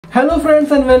Hello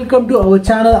friends and welcome to our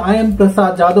channel. I am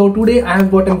Prasad Jadhav. Today I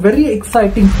have got a very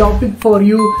exciting topic for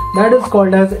you that is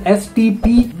called as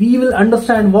STP. We will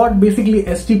understand what basically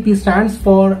STP stands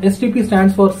for. STP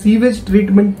stands for Sewage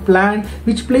Treatment Plant,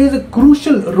 which plays a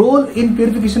crucial role in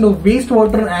purification of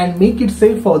wastewater and make it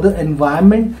safe for the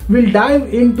environment. We'll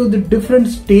dive into the different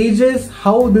stages,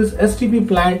 how this STP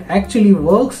plant actually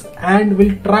works, and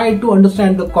we'll try to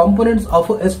understand the components of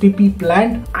a STP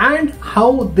plant and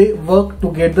how they work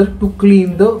together to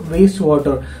clean the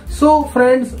wastewater. So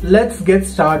friends, let's get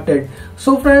started.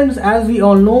 So friends, as we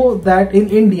all know that in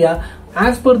India,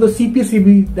 as per the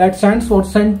CPCB, that stands for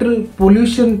Central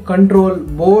Pollution Control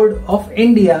Board of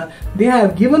India, they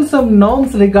have given some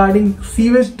norms regarding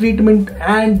sewage treatment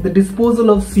and the disposal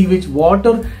of sewage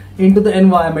water into the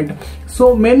environment.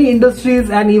 So many industries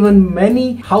and even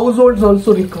many households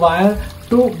also require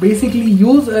to basically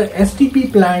use a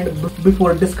STP plant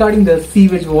before discarding the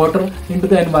sewage water into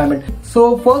the environment.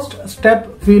 So first step,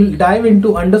 we'll dive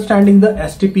into understanding the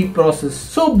STP process.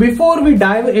 So before we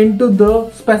dive into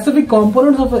the specific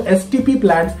components of a STP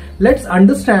plant, let's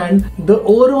understand the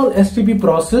overall STP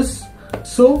process.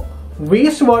 So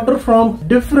wastewater from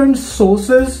different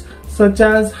sources such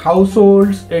as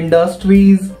households,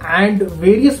 industries and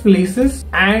various places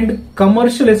and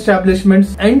commercial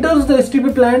establishments enters the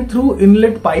STP plant through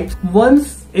inlet pipes.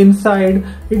 Once inside,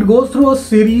 it goes through a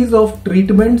series of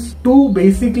treatments to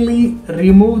basically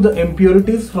remove the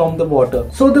impurities from the water.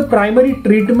 So the primary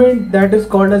treatment, that is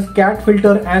called as cat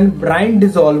filter and brine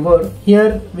dissolver.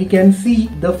 Here we can see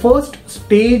the first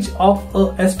stage of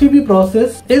a STP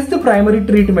process is the primary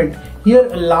treatment. Here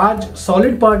large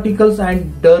solid particles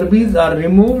and derbies are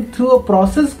removed through a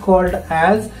process called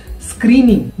as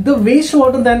screening. The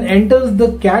wastewater then enters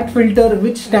the cat filter,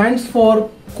 which stands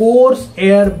for coarse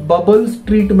air bubbles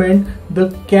treatment. The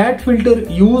cat filter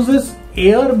uses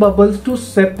air bubbles to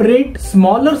separate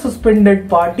smaller suspended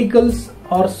particles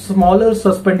or smaller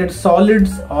suspended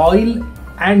solids, oil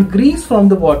and grease from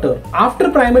the water.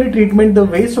 After primary treatment, the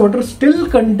wastewater still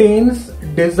contains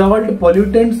dissolved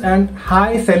pollutants and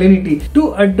high salinity.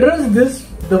 To address this,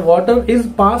 the water is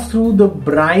passed through the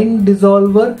brine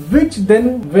dissolver, which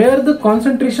then where the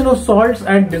concentration of salts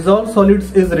and dissolved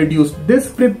solids is reduced.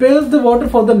 This prepares the water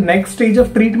for the next stage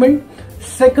of treatment,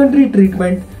 secondary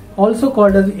treatment, also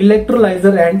called as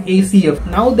electrolyzer and ACF.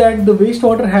 Now that the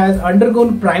wastewater has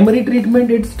undergone primary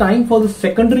treatment, it's time for the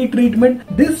secondary treatment.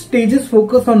 This stages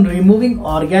focus on removing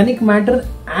organic matter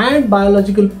and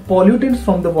biological pollutants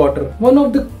from the water. One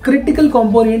of the critical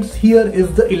components here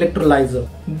is the electrolyzer.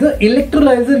 The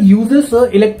electrolyzer uses an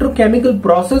electrochemical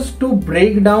process to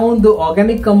break down the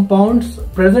organic compounds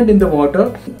present in the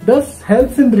water, thus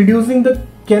helps in reducing the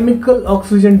chemical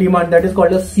oxygen demand, that is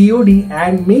called as COD,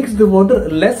 and makes the water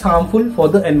less harmful for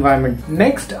the environment.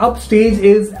 Next up stage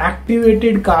is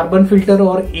activated carbon filter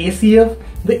or ACF.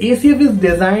 The ACF is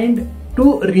designed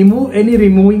to remove any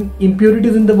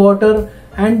impurities in the water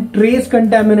and trace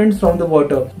contaminants from the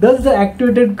water. Thus the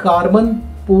activated carbon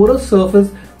porous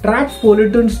surface traps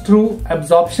pollutants through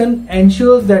absorption,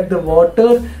 ensures that the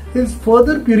water is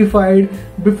further purified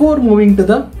before moving to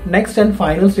the next and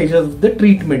final stages of the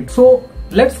treatment. So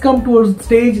let's come towards the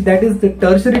stage that is the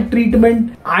tertiary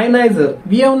treatment, ionizer.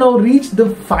 We have now reached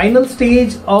the final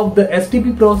stage of the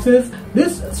STP process.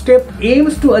 This step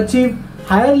aims to achieve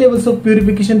higher levels of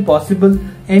purification possible,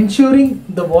 ensuring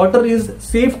the water is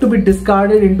safe to be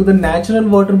discarded into the natural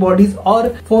water bodies or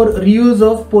for reuse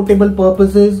of potable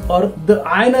purposes. Or the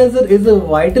ionizer is a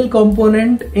vital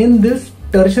component in this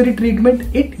tertiary treatment.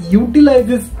 It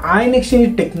utilizes ion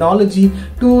exchange technology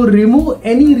to remove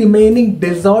any remaining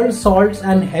dissolved salts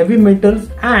and heavy metals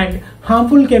and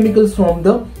harmful chemicals from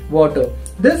the water.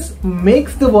 This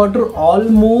makes the water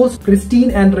almost pristine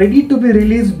and ready to be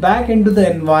released back into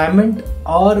the environment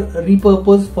or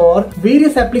repurposed for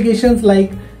various applications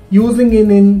like using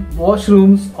in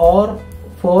washrooms or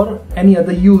for any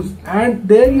other use. And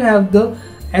there you have the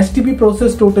STP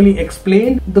process totally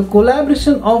explained. The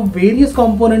collaboration of various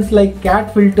components like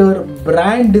cat filter,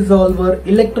 brine dissolver,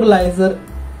 electrolyzer,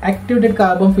 activated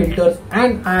carbon filters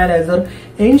and ionizer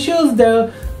ensures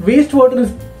the wastewater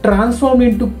is transformed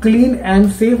into clean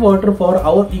and safe water for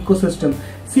our ecosystem.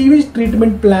 Sewage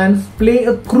treatment plants play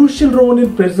a crucial role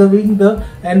in preserving the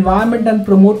environment and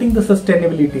promoting the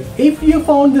sustainability. If you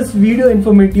found this video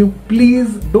informative,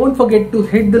 please don't forget to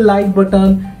hit the like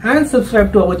button and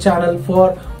subscribe to our channel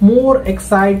for more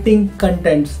exciting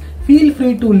contents. Feel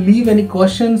free to leave any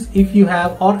questions if you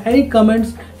have or any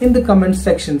comments in the comment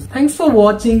sections. Thanks for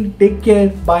watching. Take care.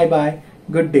 Bye bye.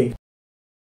 Good day.